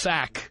and in the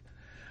sack.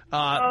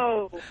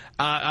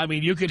 I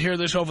mean, you could hear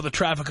this over the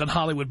traffic on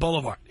Hollywood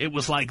Boulevard. It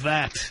was like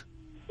that.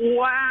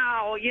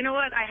 Wow. You know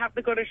what? I have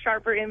to go to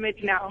Sharper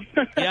Image now.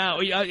 Yeah,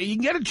 you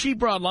can get it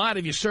cheaper online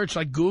if you search,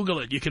 like Google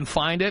it. You can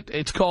find it.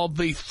 It's called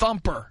the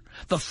Thumper.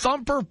 The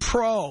Thumper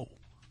Pro.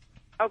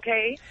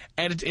 Okay.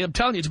 And I'm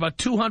telling you, it's about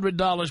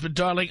 $200, but,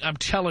 darling, I'm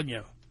telling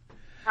you,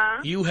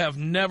 you have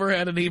never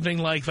had an evening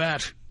like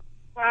that.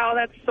 Wow,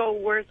 that's so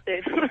worth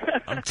it.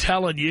 I'm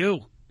telling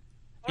you.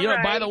 You know,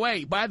 by the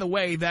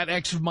way, that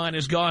ex of mine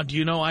is gone. Do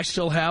you know I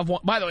still have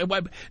one? By the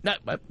way,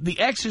 the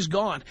ex is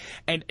gone.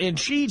 And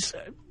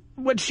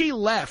when she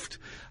left,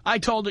 I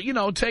told her, you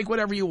know, take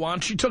whatever you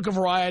want. She took a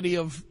variety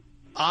of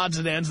odds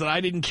and ends that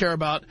I didn't care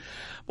about.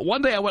 But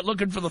one day I went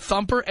looking for the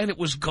Thumper, and it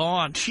was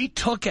gone. She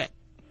took it.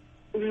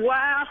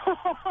 Wow.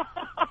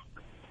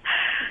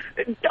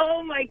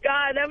 Oh, my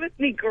God. That must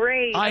be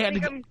great. I had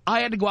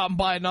to go out and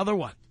buy another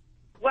one.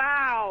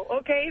 Wow.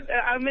 Okay.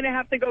 I'm going to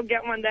have to go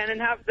get one then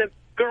and have the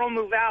girl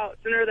move out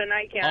sooner than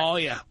I can. Oh,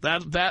 yeah.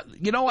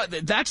 You know what?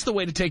 That's the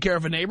way to take care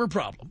of a neighbor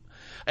problem.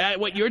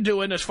 What you're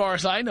doing, as far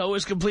as I know,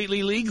 is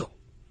completely legal.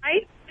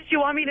 Right? What do you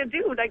want me to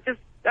do? Like, just,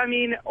 I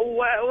mean,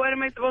 what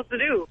am I supposed to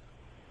do?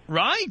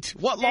 Right.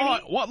 What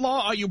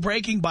law are you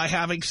breaking by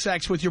having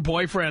sex with your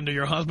boyfriend or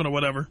your husband or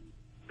whatever?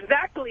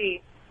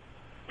 Exactly.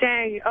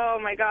 Dang. Oh,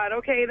 my God.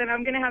 Okay, then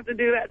I'm going to have to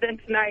do that then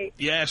tonight.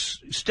 Yes.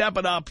 Step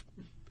it up.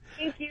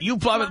 Thank you. You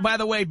plug it. By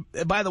the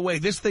way,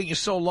 this thing is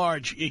so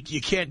large,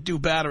 you can't do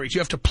batteries.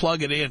 You have to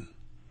plug it in.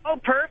 Oh,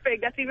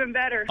 perfect. That's even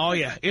better. Oh,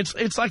 yeah.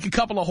 It's like a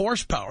couple of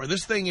horsepower.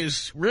 This thing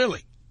is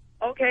really.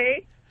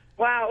 Okay.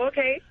 Wow.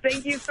 Okay.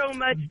 Thank you so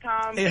much,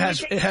 Tom. It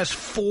has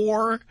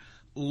 4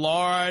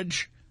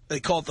 large, they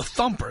call it the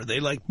Thumper. They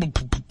like,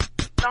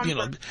 you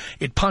know,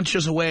 it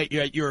punches away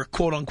at your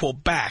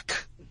quote-unquote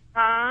back.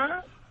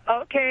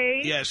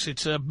 Okay. Yes,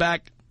 it's a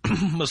back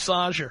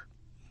massager.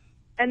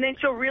 And then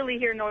she'll really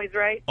hear noise,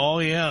 right? Oh,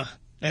 yeah.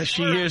 As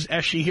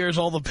she hears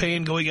all the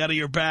pain going out of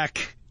your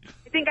back.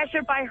 I think I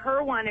should buy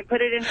her one and put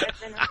it in.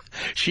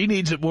 She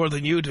needs it more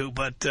than you do,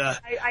 but...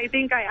 I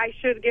think I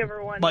should give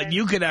her one. But then.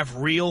 you could have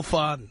real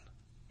fun.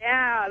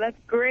 Yeah, that's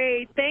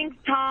great. Thanks,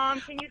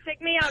 Tom. Can you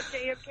take me out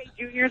JFK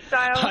Jr.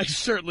 style? I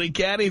certainly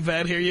can,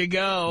 Yvette. Here you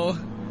go.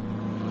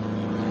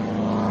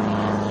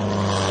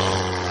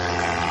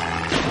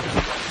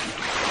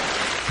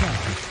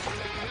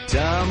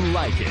 Tom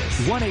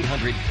Leykis.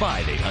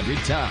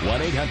 1-800-5800-TOM.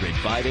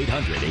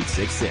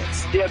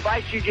 1-800-5800-866. The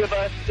advice you give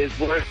us is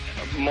worth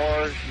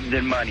more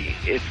than money.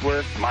 It's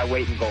worth my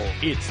weight in gold.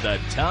 It's the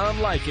Tom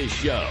Leykis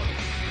Show.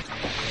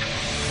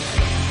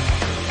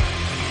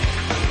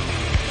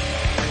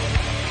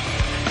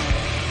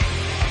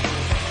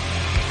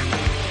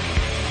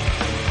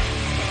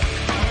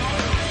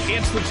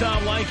 It's the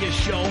Tom Leykis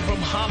Show from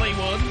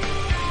Hollywood.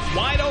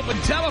 Wide open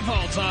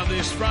telephones on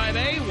this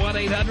Friday.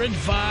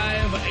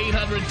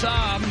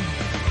 1-800-5800-TOM.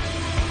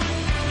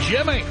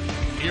 Jimmy,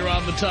 you're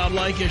on the Tom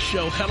Leykis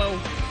Show. Hello.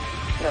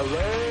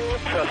 Hello,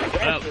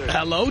 Professor.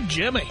 Hello,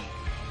 Jimmy.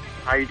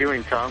 How you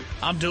doing, Tom?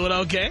 I'm doing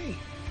okay.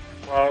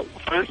 Well,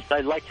 first,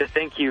 I'd like to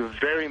thank you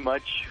very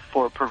much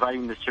for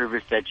providing the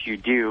service that you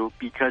do.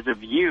 Because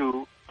of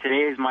you,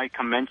 today is my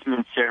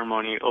commencement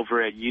ceremony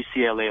over at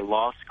UCLA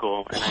Law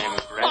School, and I am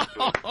a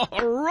graduate.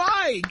 All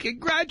right.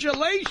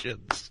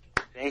 Congratulations.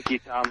 Thank you,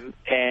 Tom.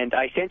 And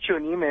I sent you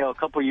an email a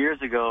couple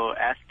years ago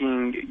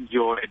asking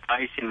your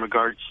advice in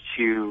regards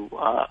to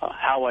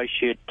how I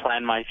should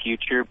plan my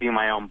future, be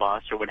my own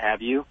boss, or what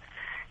have you.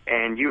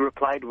 And you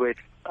replied with,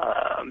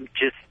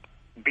 just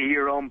be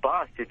your own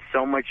boss. It's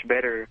so much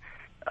better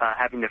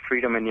having the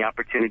freedom and the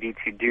opportunity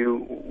to do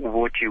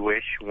what you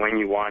wish, when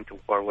you want,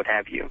 or what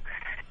have you.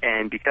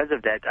 And because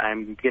of that,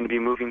 I'm going to be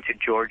moving to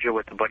Georgia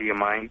with a buddy of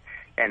mine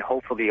and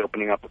hopefully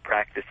opening up a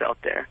practice out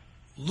there.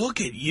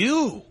 Look at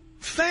you.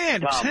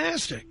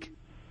 Fantastic.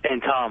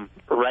 Tom,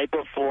 right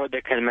before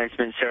the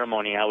commencement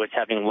ceremony, I was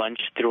having lunch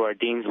through our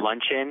dean's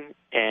luncheon,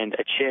 and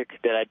a chick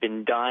that I'd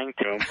been dying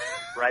through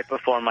right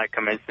before my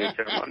commencement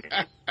ceremony.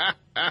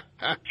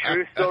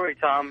 True story,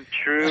 Tom.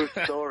 True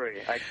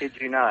story. I kid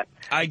you not.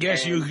 I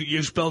guess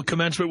you spelled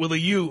commencement with a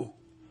U.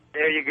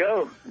 There you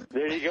go.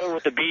 There you go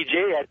with the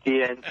BJ at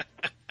the end.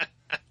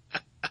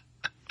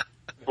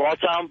 Well,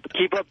 Tom,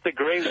 keep up the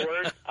great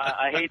work.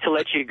 I hate to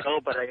let you go,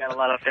 but I got a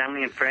lot of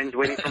family and friends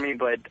waiting for me.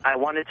 But I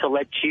wanted to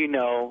let you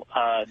know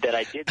that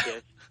I did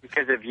this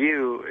because of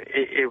you.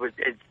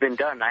 It's been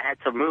done. I had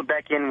to move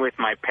back in with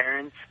my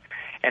parents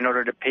in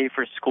order to pay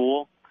for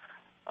school.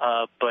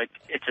 But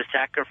it's a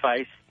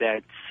sacrifice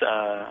that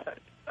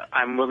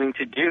I'm willing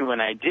to do,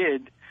 and I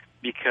did,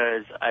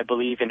 because I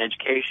believe in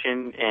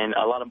education, and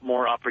a lot of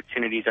more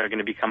opportunities are going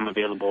to become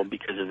available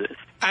because of this.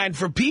 And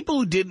for people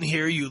who didn't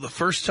hear you the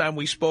first time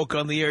we spoke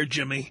on the air,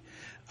 Jimmy,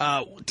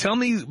 tell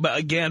me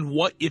again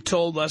what you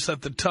told us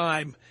at the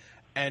time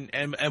and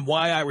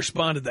why I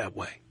responded that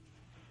way.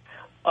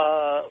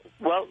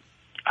 Well,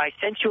 I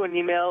sent you an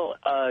email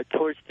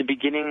towards the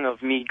beginning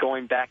of me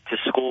going back to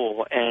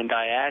school, and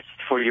I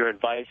asked for your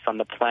advice on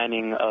the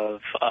planning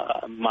of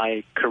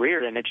my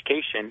career in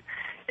education,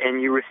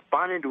 and you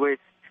responded with,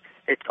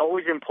 it's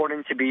always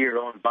important to be your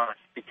own boss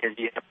because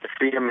you have the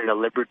freedom and the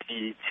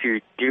liberty to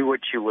do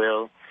what you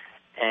will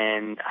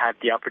and have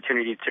the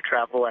opportunity to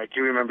travel. I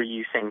do remember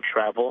you saying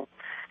travel.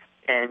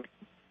 And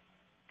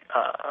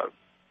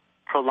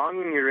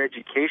prolonging your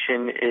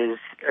education is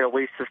a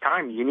waste of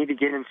time. You need to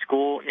get in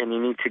school and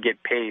you need to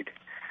get paid.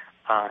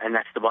 And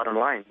that's the bottom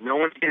line. No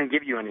one's going to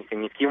give you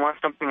anything. If you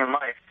want something in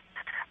life,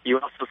 you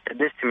also said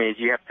this to me, is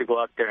you have to go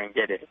out there and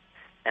get it.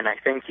 And I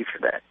thank you for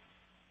that.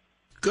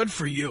 Good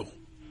for you.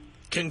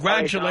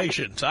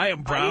 Congratulations. I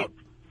am proud.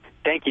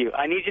 Thank you.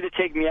 I need you to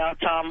take me out,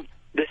 Tom.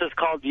 This is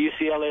called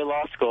UCLA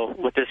Law School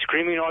with a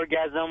screaming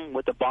orgasm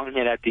with a bong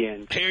hit at the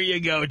end. Here you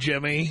go,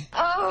 Jimmy.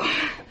 Oh,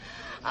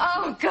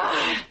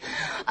 God.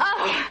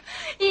 Oh,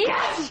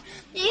 yes,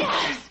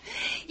 yes,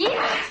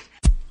 yes.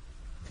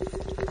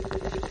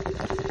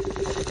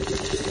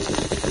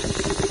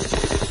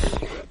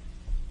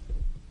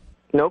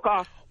 No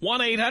call.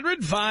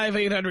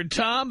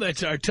 1-800-5800-TOM.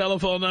 That's our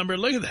telephone number.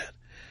 Look at that.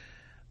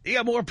 You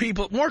got more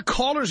people, more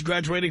callers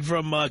graduating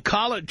from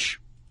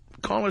college.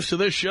 Callers to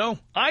this show.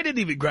 I didn't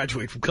even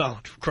graduate from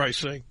college, for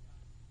Christ's sake.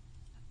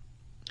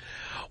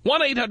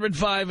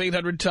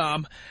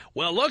 1-800-5800-TOM.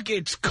 Well, look,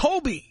 it's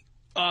Kobe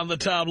on the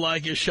Tom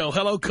Leykis Show.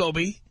 Hello,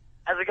 Kobe.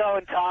 How's it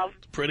going, Tom?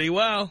 Pretty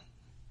well.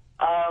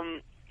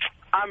 I'm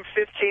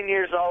 15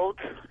 years old.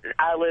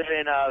 I live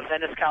in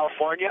Venice,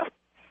 California.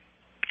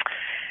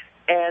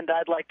 And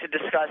I'd like to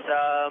discuss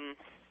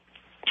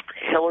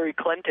Hillary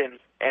Clinton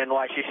and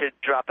why she should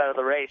drop out of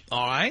the race.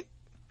 All right.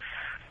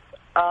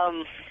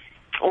 Well,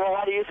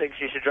 why do you think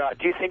she should drop?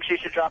 Do you think she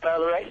should drop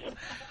out of the race?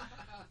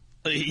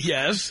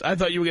 Yes. I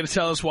thought you were going to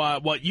tell us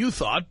what you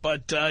thought,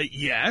 but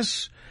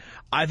yes.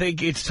 I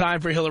think it's time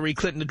for Hillary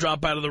Clinton to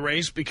drop out of the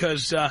race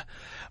because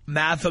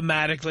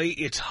mathematically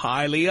it's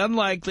highly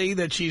unlikely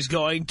that she's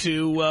going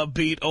to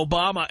beat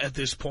Obama at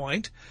this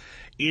point.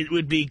 It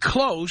would be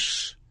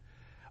close,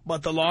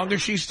 but the longer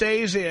she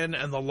stays in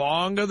and the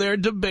longer they're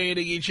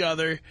debating each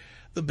other,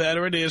 the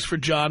better it is for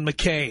John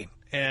McCain.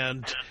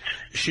 And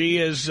she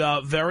is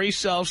very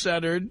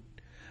self-centered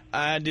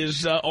and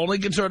is only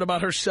concerned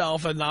about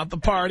herself and not the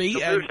party.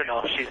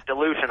 Delusional. She's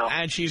delusional.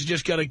 And she's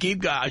just going to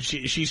keep going.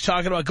 She's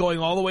talking about going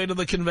all the way to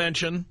the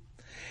convention.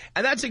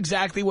 And that's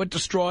exactly what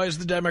destroys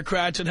the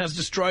Democrats and has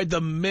destroyed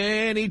them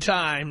many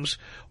times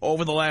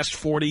over the last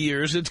 40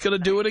 years. It's going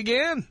to do it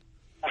again.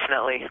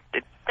 Definitely.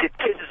 It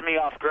pisses me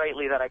off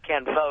greatly that I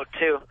can't vote,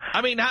 too.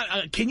 I mean,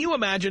 can you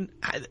imagine?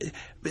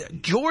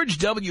 George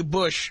W.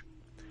 Bush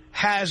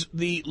has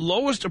the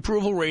lowest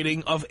approval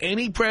rating of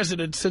any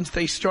president since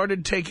they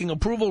started taking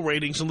approval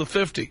ratings in the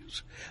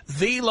 50s.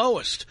 The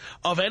lowest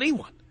of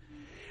anyone.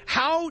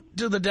 How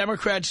do the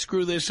Democrats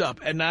screw this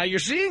up? And now you're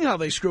seeing how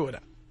they screw it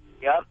up.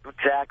 Yep,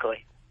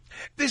 exactly.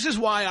 This is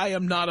why I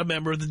am not a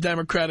member of the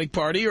Democratic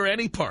Party or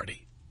any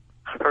party.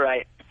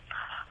 Right.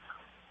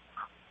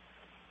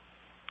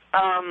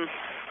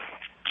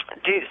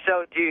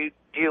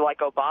 Do you like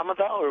Obama,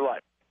 though, or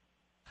what?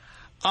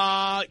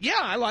 Yeah,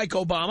 I like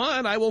Obama,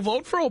 and I will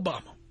vote for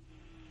Obama.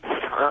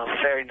 Oh,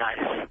 very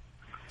nice.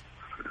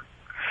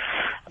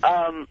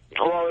 Well,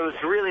 it was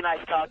really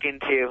nice talking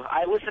to you.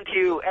 I listen to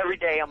you every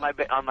day on my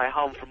way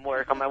home from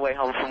work.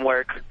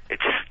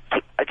 It's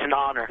an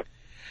honor.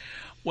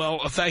 Well,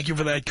 thank you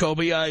for that,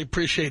 Kobe. I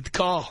appreciate the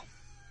call.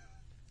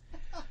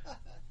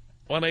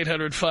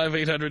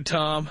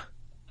 1-800-5800-TOM.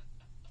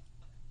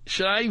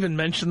 Should I even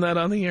mention that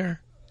on the air?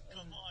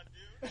 Come on,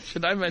 dude.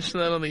 Should I mention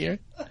that on the air?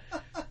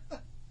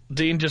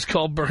 Dean just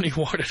called Bernie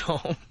Ward at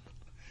home.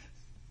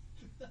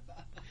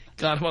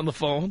 Got him on the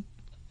phone.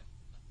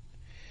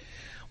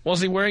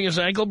 Was he wearing his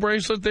ankle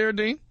bracelet there,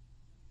 Dean?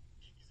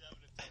 He's having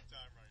a tough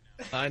time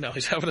right now. I know,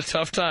 he's having a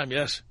tough time,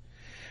 yes.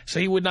 So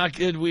he would not,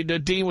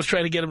 Dean was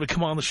trying to get him to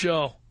come on the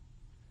show.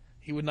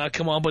 He would not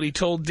come on, but he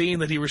told Dean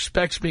that he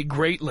respects me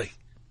greatly.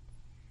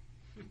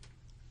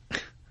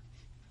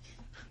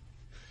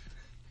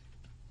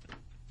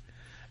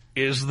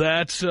 Is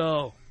that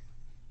so?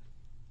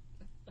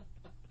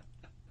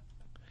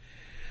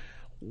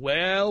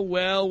 Well,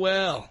 well,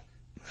 well.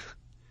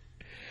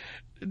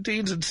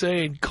 Dean's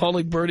insane,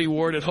 calling Bernie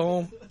Ward at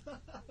home.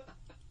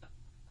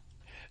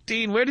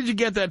 Dean, where did you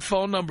get that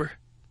phone number?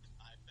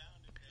 I found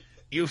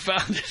it. You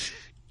found it?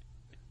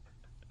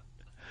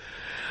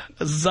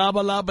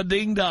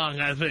 Zabalaba-ding-dong,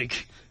 I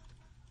think.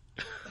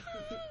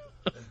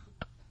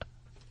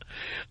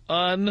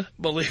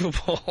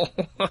 Unbelievable.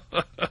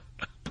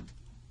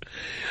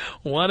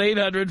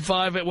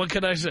 1-800-58... What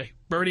can I say?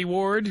 Bernie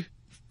Ward,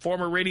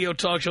 former radio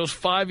talk shows,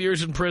 5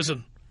 years in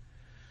prison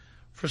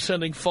for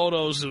sending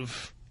photos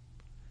of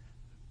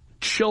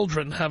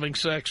children having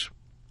sex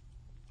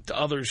to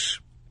others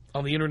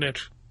on the internet.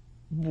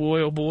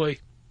 Boy, oh boy.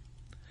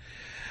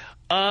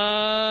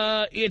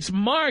 It's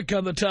Mark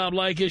on the Tom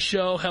Leykis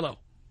show. Hello.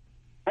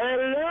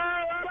 Hello,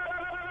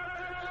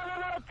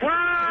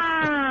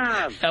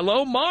 Tom.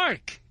 Hello,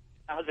 Mark.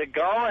 How's it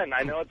going?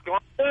 I know it's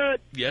going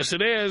good. Yes,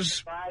 it is.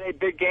 Friday,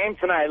 big game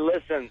tonight.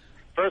 Listen,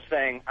 first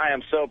thing, I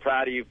am so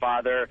proud of you,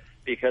 Father,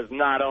 because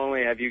not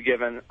only have you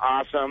given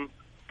awesome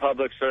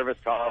public service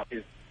to all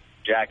these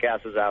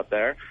jackasses out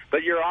there,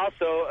 but you're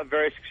also a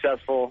very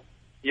successful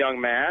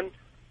young man,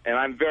 and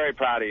I'm very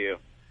proud of you.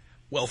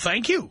 Well,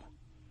 thank you.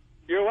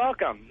 You're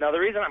welcome. Now, the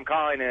reason I'm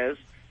calling is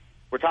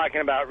we're talking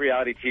about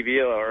reality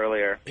TV a little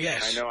earlier.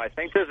 Yes. I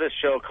think there's this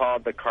show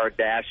called The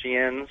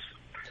Kardashians,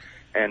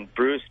 and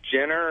Bruce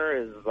Jenner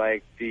is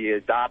like the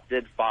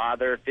adopted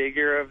father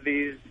figure of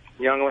these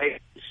young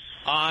ladies.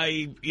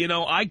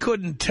 I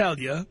couldn't tell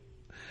you.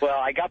 Well,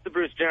 I got the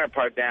Bruce Jenner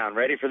part down.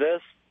 Ready for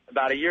this?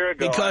 About a year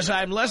ago. Because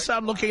unless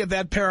I'm looking at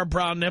that pair of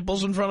brown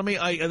nipples in front of me,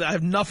 I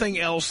have nothing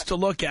else to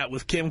look at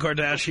with Kim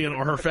Kardashian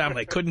or her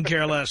family. Couldn't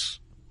care less.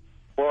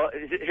 Well,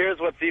 here's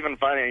what's even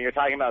funnier. You're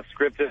talking about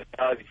scripted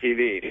reality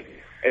TV.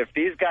 If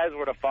these guys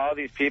were to follow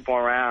these people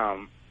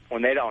around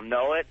when they don't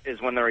know it is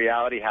when the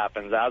reality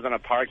happens. I was in a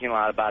parking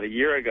lot about a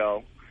year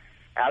ago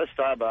at a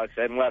Starbucks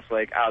in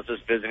Westlake. I was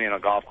just visiting a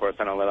golf course.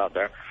 I don't live out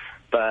there.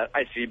 But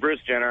I see Bruce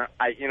Jenner.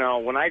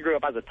 When I grew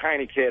up as a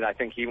tiny kid, I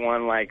think he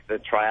won, like, the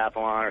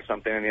triathlon or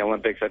something in the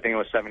Olympics. I think it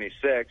was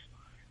 76.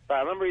 But I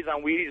remember he's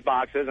on Wheaties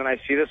boxes, and I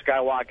see this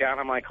guy walk out,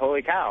 and I'm like,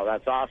 holy cow,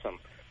 that's awesome.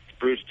 It's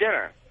Bruce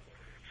Jenner.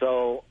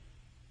 So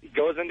he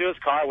goes into his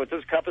car with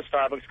his cup of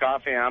Starbucks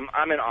coffee.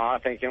 I'm in awe,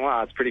 thinking,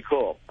 wow, that's pretty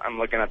cool. I'm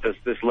looking at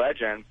this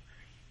legend.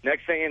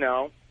 Next thing you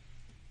know,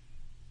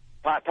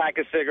 pack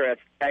of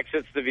cigarettes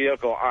exits the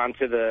vehicle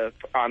onto the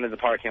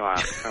parking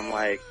lot. I'm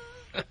like,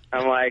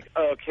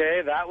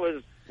 okay, that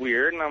was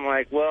weird. And I'm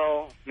like,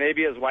 well,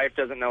 maybe his wife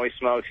doesn't know he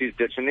smokes. He's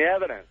ditching the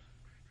evidence.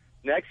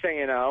 Next thing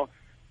you know,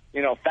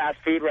 fast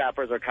food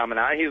wrappers are coming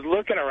out. He's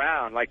looking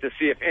around, like, to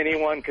see if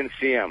anyone can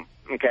see him.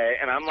 Okay,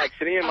 and I'm, like,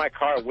 sitting in my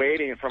car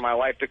waiting for my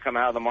wife to come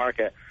out of the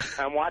market.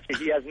 I'm watching.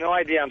 He has no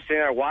idea I'm sitting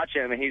there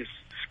watching him, and he's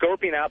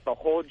scoping out the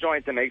whole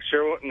joint to make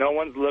sure no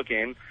one's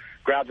looking,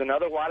 grabs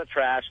another wad of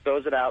trash,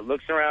 throws it out,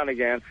 looks around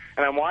again,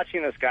 and I'm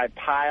watching this guy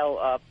pile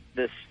up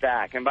this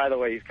stack. And by the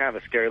way, he's kind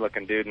of a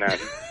scary-looking dude now. He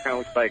kind of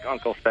looks like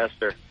Uncle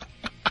Fester.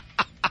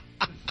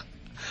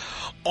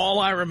 All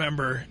I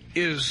remember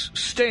is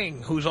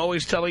Sting, who's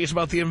always telling us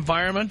about the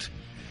environment,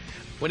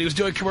 when he was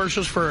doing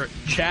commercials for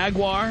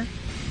Jaguar.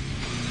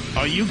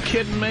 Are you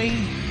kidding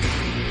me?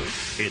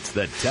 It's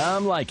the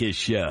Tom Leykis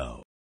Show.